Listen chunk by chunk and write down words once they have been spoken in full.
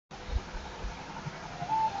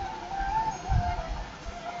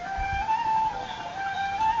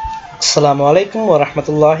Assalamu alaikum wa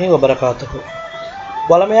rahmatullahi wa barakatuhu.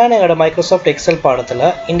 வளமையான எங்களோட Microsoft Excel பாடத்தில்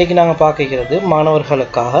இன்றைக்கி நாங்கள் பார்க்கிறது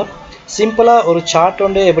மாணவர்களுக்காக சிம்பிளாக ஒரு சார்ட்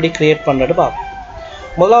ஒன்று எப்படி கிரியேட் பண்ணுறது பார்ப்போம்.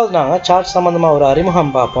 முதலாவது நாங்கள் சார்ட் சம்மந்தமாக ஒரு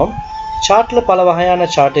அறிமுகம் பார்ப்போம். சார்ட்டில் பல வகையான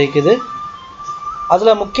சார்ட் இருக்குது.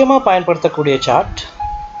 அதில் முக்கியமாக பயன்படுத்தக்கூடிய சார்ட்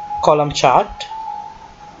காலம் chart,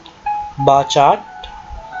 bar chart,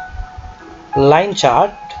 line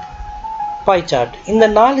chart, pie chart. இந்த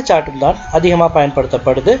 4 சார்ட்டும் தான் அதிகமாக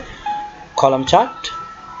பயன்படுத்தப்படுது. காலம் chart,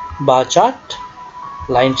 bar chart,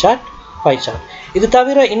 line chart, pie chart. இது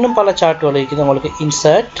தவிர இன்னும் பல சார்ட்டுகள் இருக்குது. உங்களுக்கு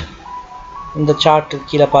இன்சர்ட், இந்த சார்ட்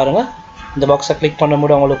கீழே பாருங்கள், இந்த பாக்ஸை கிளிக்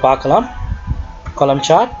பண்ணும்போது உங்களுக்கு பார்க்கலாம். காலம்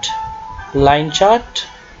chart, line chart,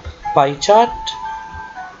 pie chart,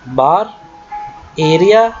 பார்,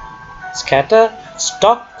 area, scatter,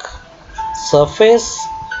 stock, surface,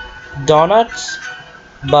 doughnuts,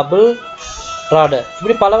 bubble, ராடர்,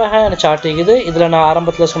 இப்படி பல வகையான சார்ட் இருக்குது. இதில் நான்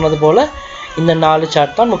ஆரம்பத்தில் சொன்னது போல் இந்த 4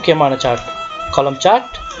 சார்ட் தான் முக்கியமான சார்ட். காலம்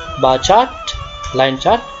chart, bar chart, line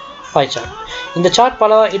chart, pie chart. இந்த சார்ட்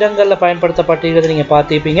பல இடங்களில் பயன்படுத்தப்பட்டிருக்கிறது நீங்கள்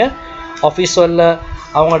பார்த்துருப்பீங்க. ஆஃபீஸில்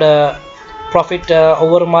அவங்களோட ப்ராஃபிட்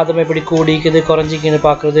ஒவ்வொரு மாதமும் எப்படி கூடிக்குது குறைஞ்சிக்குன்னு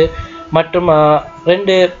பார்க்குறது, மற்றும்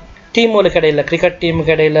 2 டீமுகளுக்கு இடையில், கிரிக்கெட்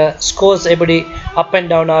டீமுக்கு இடையில் ஸ்கோர்ஸ் எப்படி அப்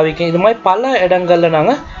அண்ட் டவுன் ஆகிக்கும், இது மாதிரி பல இடங்களில்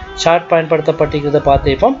நாங்கள் சார்ட் பயன்படுத்தப்பட்டிருக்கிறத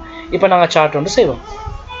பார்த்துப்போம். இப்போ நாங்கள் சார்ட் ஒன்று செய்வோம்.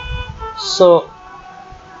 ஸோ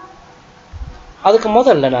அதுக்கு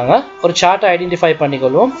முதல்ல நாங்கள் ஒரு சார்ட்டை ஐடென்டிஃபை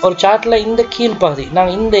பண்ணிக்கொள்வோம். ஒரு சார்ட்டில் இந்த கீழ் பகுதி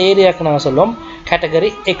நாங்கள் இந்த ஏரியாவுக்கு நாங்கள் சொல்லுவோம் கேட்டகரி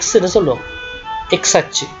எக்ஸ்ன்னு சொல்லுவோம், எக்ஸ்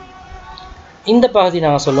அச்சு. இந்த பகுதி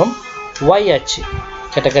நாங்கள் சொல்லுவோம் ஒய் அச்சு,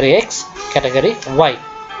 category X, category Y.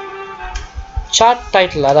 Chart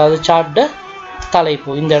title, அதாவது சார்ட்டை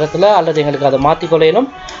தலைப்பு இந்த இடத்துல, அல்லது எங்களுக்கு அதை மாற்றிக்கொள்ளையிலும்,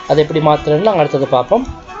 அதை எப்படி மாற்றுறதுன்னு நாங்கள் அடுத்தது பார்ப்போம்.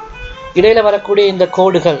 இடையில் வரக்கூடிய இந்த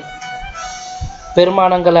கோடுகள்,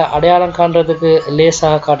 பெருமானங்களை அடையாளம் காண்றதுக்கு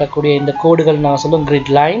லேசாக காட்டக்கூடிய இந்த கோடுகள் நாங்கள் சொல்லுவோம் கிரிட்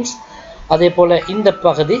லைன்ஸ். அதே போல் இந்த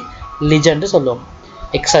பகுதி லிஜெண்ட் சொல்லுவோம்,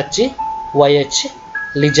 எக்ஸ் அச்சு, ஒய் அச்சு,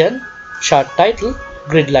 legend, short title,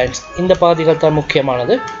 grid lines. இந்த பகுதிகள் தான்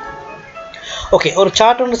முக்கியமானது. ஓகே, ஒரு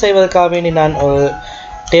சார்ட் ஒன்று செய்வதற்காக வேண்டி நான் ஒரு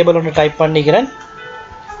டேபிள் ஒன்று டைப் பண்ணிக்கிறேன்.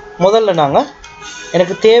 முதல்ல நாங்கள்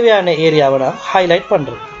எனக்கு தேவையான ஏரியாவை நான் ஹைலைட்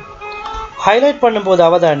பண்ணுறேன். ஹைலைட் பண்ணும்போது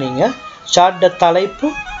அவதானிங்க, சார்ட்டை தலைப்பு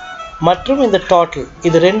மற்றும் இந்த டோட்டல்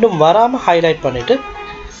இது ரெண்டும் வராமல் ஹைலைட் பண்ணிவிட்டு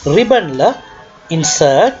ரிப்பனில்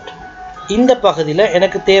இன்சர்ட், இந்த பகுதியில்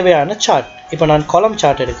எனக்கு தேவையான சார்ட். இப்போ நான் காலம்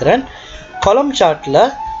சார்ட் எடுக்கிறேன். காலம் சார்ட்டில்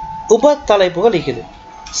உப தலைப்புகள் இருக்குது,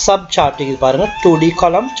 சப் சார்ட் இருக்குது பாருங்கள். 2D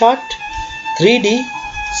காலம் chart, 3D,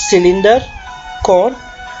 cylinder, cone,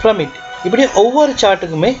 pyramid, இப்படி ஒவ்வொரு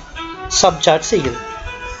சார்ட்டுக்குமே சப் சார்ட் இருக்குது.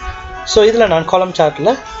 ஸோ இதில் நான் காலம்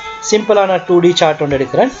சார்ட்டில் சிம்பிளான 2D சார்ட் ஒன்று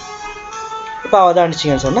எடுக்கிறேன். இப்போ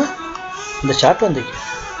அவதானிச்சிங்கன்னு சொன்னால் இந்த சார்ட் வந்துக்கு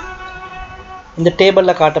இந்த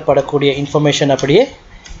டேபிளில் காட்டப்படக்கூடிய இன்ஃபர்மேஷன் அப்படியே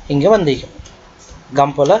இங்கே வந்துக்கும்.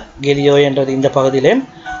 கம்போல கெலியோ என்றது இந்த பகுதியிலேயும்,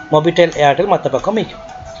 மொபிடெல் ஏர்டெல் மற்ற பக்கம் வைக்கும்.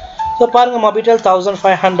 ஸோ பாருங்கள், மொபிடெல்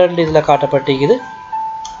 1500 இதில் காட்டப்பட்டிருக்குது.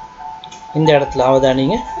 இந்த இடத்துல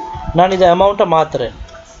அவதானிங்க, நான் இதை அமௌண்ட்டை மாற்றுறேன்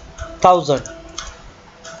 1000.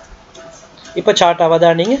 இப்போ சார்ட்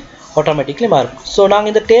அவதானிங்க ஆட்டோமேட்டிக்லி மாறும். ஸோ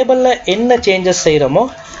நாங்கள் இந்த டேபிளில் என்ன சேஞ்சஸ் செய்கிறோமோ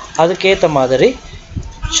அதுக்கேற்ற மாதிரி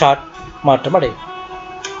சார்ட் மாற்றம் அடையும்.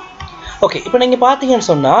 ஓகே, இப்போ நீங்கள் பார்த்தீங்கன்னு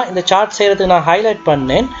சொன்னால் இந்த சார்ட் செய்கிறதுக்கு நான் ஹைலைட்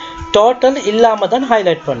பண்ணேன், டோட்டல் இல்லாமல் தான்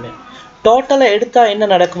ஹைலைட் பண்ணேன். டோட்டலை எடுத்தால் என்ன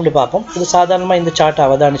நடக்கும்னு பார்ப்போம். இது சாதாரணமாக இந்த சார்ட்டை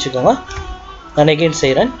அவதானிச்சுக்கோங்க. நான் எகெயின்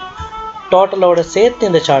செய்கிறேன், டோட்டலோட சேர்த்து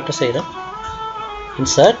இந்த சார்ட்டை செய்கிறேன்.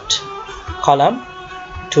 இன்சர்ட், காலம்,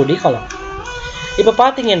 2D காலம். இப்போ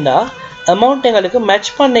பார்த்தீங்கன்னா அமௌண்ட் எங்களுக்கு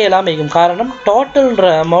மேட்ச் பண்ண இல்லாமல் இருக்கும். காரணம்,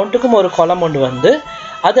 டோட்டல்ன்ற அமௌண்ட்டுக்கும் ஒரு காலம் ஒன்று வந்து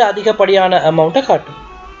அது அதிகப்படியான அமௌண்ட்டை காட்டும்.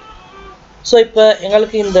 ஸோ இப்போ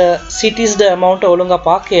எங்களுக்கு இந்த சிட்டிஸ்ட அமௌண்ட்டை ஒழுங்காக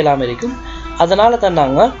பார்க்க இல்லாமல் இருக்கும். அதனால தான்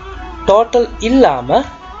நாங்கள் டோட்டல் இல்லாமல்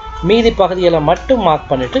மீதி பகுதியில் மட்டும் மார்க்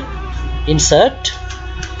பண்ணிவிட்டு இன்சர்ட்,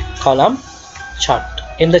 காலம், சார்ட்,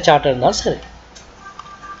 எந்த சார்ட் இருந்தாலும் சரி.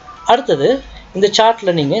 அடுத்தது இந்த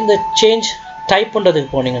சார்ட்டில் நீங்கள் இந்த சேஞ்ச் டைப்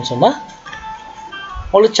பண்ணுறதுக்கு போனீங்கன்னு சொன்னால்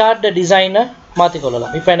உங்களுக்கு சார்ட்டை டிசைனை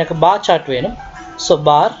மாற்றிக்கொள்ளலாம். இப்போ எனக்கு பார் சார்ட் வேணும். ஸோ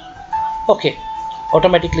பார், ஓகே,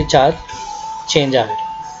 ஆட்டோமேட்டிக்லி சார்ட் சேஞ்ச் ஆகிடும்.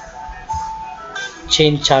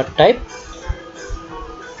 சேஞ்ச் சார்ட் டைப்,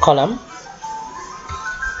 காலம்,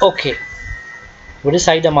 ஓகே, இப்படி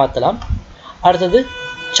சைடை மாற்றலாம். அடுத்தது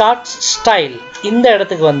சார்ட் ஸ்டைல், இந்த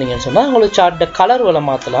இடத்துக்கு வந்தீங்கன்னு சொன்னால் உங்களுக்கு சார்ட்டை கலர்களை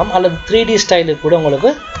மாற்றலாம், அல்லது 3D ஸ்டைலுக்கு கூட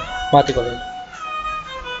உங்களுக்கு மாற்றிக்கொள்ளலாம்.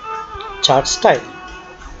 Chart style.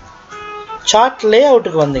 சார்ட் லே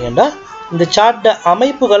அவுட்டுக்கு வந்தீங்கன்னா இந்த சார்ட்டை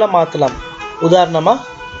அமைப்புகளை மாற்றலாம். உதாரணமாக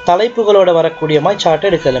தலைப்புகளோட வரக்கூடிய மாதிரி சார்ட்டை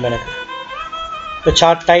எடுக்கலாம். எனக்கு இப்போ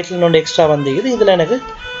சார்ட் டைட்டில் ஒன்று எக்ஸ்ட்ரா வந்துக்குது. இதில் எனக்கு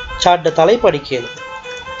சார்ட்டை தலைப்படிக்கிறது.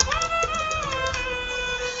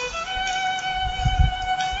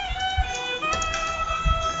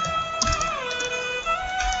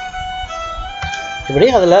 இப்படி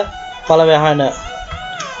அதில் பல வகையான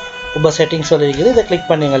செட்டிங்ஸ் இருக்குது. இதை கிளிக்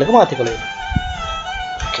பண்ணி எங்களுக்கு மாற்றிக்கொள்ளுங்க.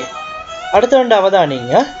 ஓகே, அடுத்த ரெண்டு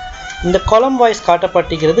அவதானிங்க. இந்த காலம் வாய்ஸ்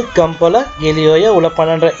காட்டப்பட்டிருக்கிறது கம்போல கெலியோய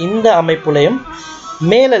உலப்பனன்ற இந்த அமைப்புலையும்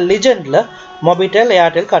மேலே லிஜெண்டில் மொபிடெல்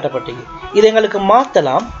ஏர்டெல் காட்டப்பட்டிருக்கு. இது எங்களுக்கு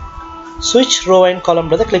மாற்றலாம். ஸ்விட்ச் ரோ அண்ட்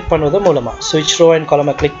காலம்ன்றதை கிளிக் பண்ணுவது மூலமாக ஸ்விட்ச் ரோ அண்ட்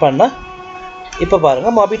காலமை கிளிக் பண்ணால் இப்போ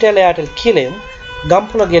பாருங்கள் மொபிடெல் ஏர்டெல் கீழேயும்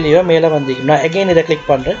கம்போல கெலியோ மேலே வந்திருக்கும். நான் அகெயின் இதை கிளிக்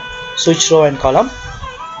பண்ணுறேன். ஸ்விட்ச் ரோ அண்ட் காலம்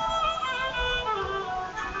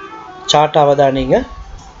சார்ட் அவதானிங்க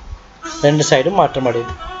ரெண்டு சைடும் மாற்றம்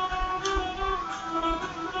அடையுது.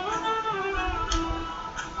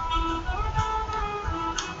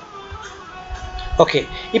 ஓகே,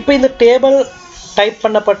 இப்போ இந்த டேபிள் டைப்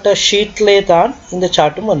பண்ணப்பட்ட ஷீட்லேயே தான் இந்த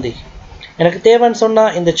சார்ட்டும் வந்து எனக்கு தேவைன்னு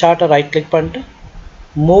சொன்னால் இந்த சார்ட்டை ரைட் கிளிக் பண்ணிட்டு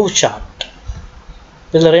மூவ் சார்ட்.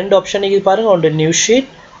 இதில் ரெண்டு ஆப்ஷன் இது பாருங்கள். ஒன்று நியூ ஷீட்,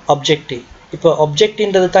 ஆப்ஜெக்டிவ். இப்போ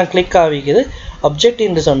ஆப்ஜெக்டின்றது தான் கிளிக் ஆகிக்குது.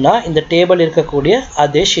 ஆப்ஜெக்டின்னு சொன்னால் இந்த டேபிள் இருக்கக்கூடிய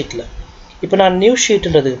அதே ஷீட்டில். இப்போ நான் நியூ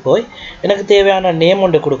ஷீட்டுன்றதுக்கு போய் எனக்கு தேவையான நேம்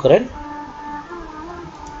ஒன்று கொடுக்குறேன்.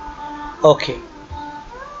 ஓகே,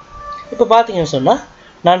 இப்போ பார்த்தீங்கன்னு சொன்னால்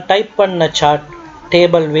நான் டைப் பண்ண சார்ட்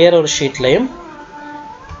டேபிள் வேறொரு ஷீட்லையும்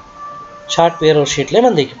சார்ட் வேறொரு ஷீட்லையும்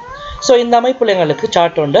வந்திருக்கும். ஸோ இந்த அமைப்பில் எங்களுக்கு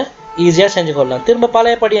சார்ட் ஒன்று ஈஸியாக செஞ்சு கொள்ளலாம். திரும்ப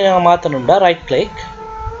பழையபடி நாங்கள் மாற்றணும்டா ரைட் கிளிக்,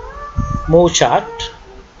 மூவ் சார்ட்,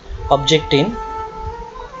 ஆப்ஜெக்டின்,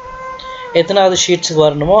 எத்தனாவது ஷீட்ஸுக்கு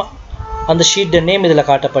வரணுமோ அந்த ஷீட் நேம் இதில்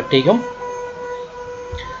காட்டப்பட்டிருக்கும்.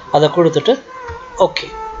 அதை கொடுத்துட்டு ஓகே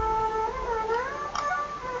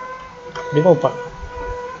ரிமூவ் பண்ண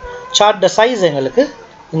சார்ட் சைஸ் எங்களுக்கு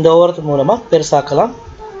இந்த ஓரத்து மூலமாக பெருசாக்கலாம்,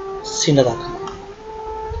 சின்னதாக்கலாம்.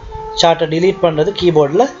 சார்ட்டை டிலீட் பண்ணுறது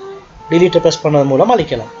கீபோர்டில் டிலீட்டை ப்ரெஸ் பண்ணுறது மூலம்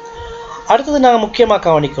அழிக்கலாம். அடுத்தது நாங்கள் முக்கியமாக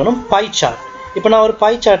கவனிக்கணும் பை சார்ட். இப்போ நான் ஒரு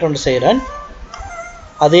பை சார்ட் ஒன்று செய்கிறேன்.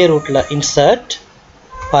 அதே ரூட்டில் இன்சர்ட்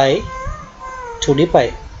பை 2D பை.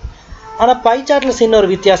 ஆனால் பை சார்ட்டில் சின்ன ஒரு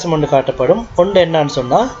வித்தியாசம் ஒன்று காட்டப்படும். ஒன்று என்னன்னு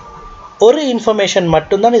சொன்னால் ஒரு இன்ஃபர்மேஷன்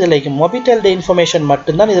மட்டும்தான் இதில் இருக்கும். மொபிடெல் இன்ஃபர்மேஷன்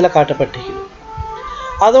மட்டும்தான் இதில் காட்டப்பட்டிருக்குது.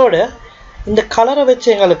 அதோட இந்த கலரை வச்சு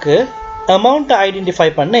எங்களுக்கு அமௌண்ட்டை ஐடென்டிஃபை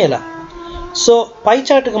பண்ண இயலாம். ஸோ பை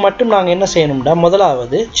சார்ட்டுக்கு மட்டும் நாங்கள் என்ன செய்யணும்னா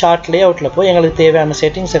முதலாவது சார்ட் லே அவுட்டில் போய் எங்களுக்கு தேவையான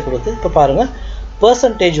செட்டிங்ஸை கொடுத்து இப்போ பாருங்கள்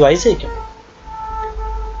பர்சன்டேஜ் வைஸ் இருக்கும்.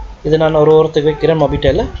 இது நான் ஒரு ஓரத்துக்கு வைக்கிறேன்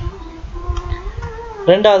மொபிடெல்ல.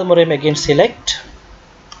 ரெண்டாவது முறையும் again select,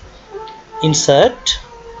 insert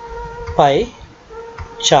pie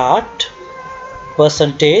chart,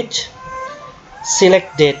 percentage,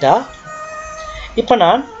 select data. இப்போ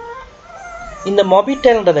நான் இந்த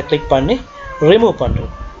மொபிடெல்ன்றதை கிளிக் பண்ணி ரிமூவ்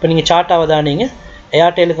பண்ணுறோம். இப்போ நீங்கள் சார்ட் அவதானிங்க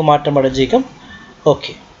ஏர்டெலுக்கு மாற்றம் அடைஞ்சிக்கும்.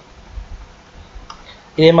 ஓகே,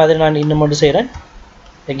 இதே மாதிரி நான் இன்னும் ஒன்று செய்கிறேன்.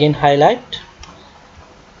 Again highlight,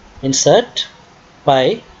 insert pie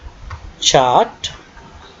chart,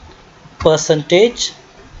 percentage,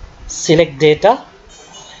 select data,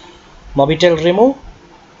 Mobitel remove,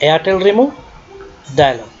 Airtel remove,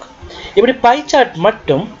 dialogue. இப்படி பை சார்ட்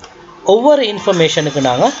மட்டும் ஒவ்வொரு இன்ஃபர்மேஷனுக்கு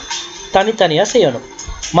நாங்கள் தனித்தனியாக செய்யணும்.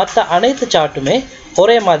 மற்ற அனைத்து சார்ட்டுமே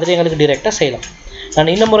ஒரே மாதிரி எங்களுக்கு டிரெக்டாக செய்யலாம்.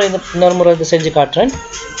 நான் இன்னொரு முறை இதை செஞ்சு காட்டுறேன்.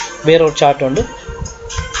 வேறொரு சார்ட் உண்டு.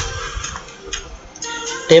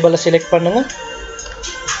 டேபிளை செலக்ட் பண்ணுங்கள்,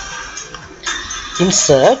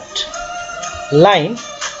 இன்சர்ட் லைன்,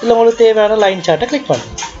 இல்லை உங்களுக்கு தேவையான லைன் சார்ட்டை கிளிக்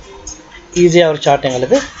பண்ணுங்கள். ஈஸியாக ஒரு சார்ட்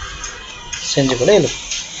எங்களுக்கு செஞ்சு கூட எழுதும்.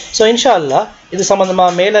 ஸோ இன்ஷா அல்லாஹ் இது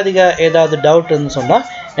சம்மந்தமாக மேலதிக ஏதாவது டவுட் இருந்து சொன்னால்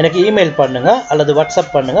எனக்கு இமெயில் பண்ணுங்கள் அல்லது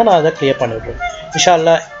வாட்ஸ்அப் பண்ணுங்கள், நான் அதை க்ளியர் பண்ணிவிட்றேன். இன்ஷா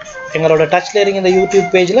அல்லாஹ் எங்களோட டச் லேரிங் இந்த யூடியூப்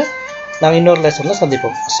பேஜில் நாங்கள் இன்னொரு லெசனில்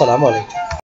சந்திப்போம். அஸ்ஸலாமு அலைக்கும்.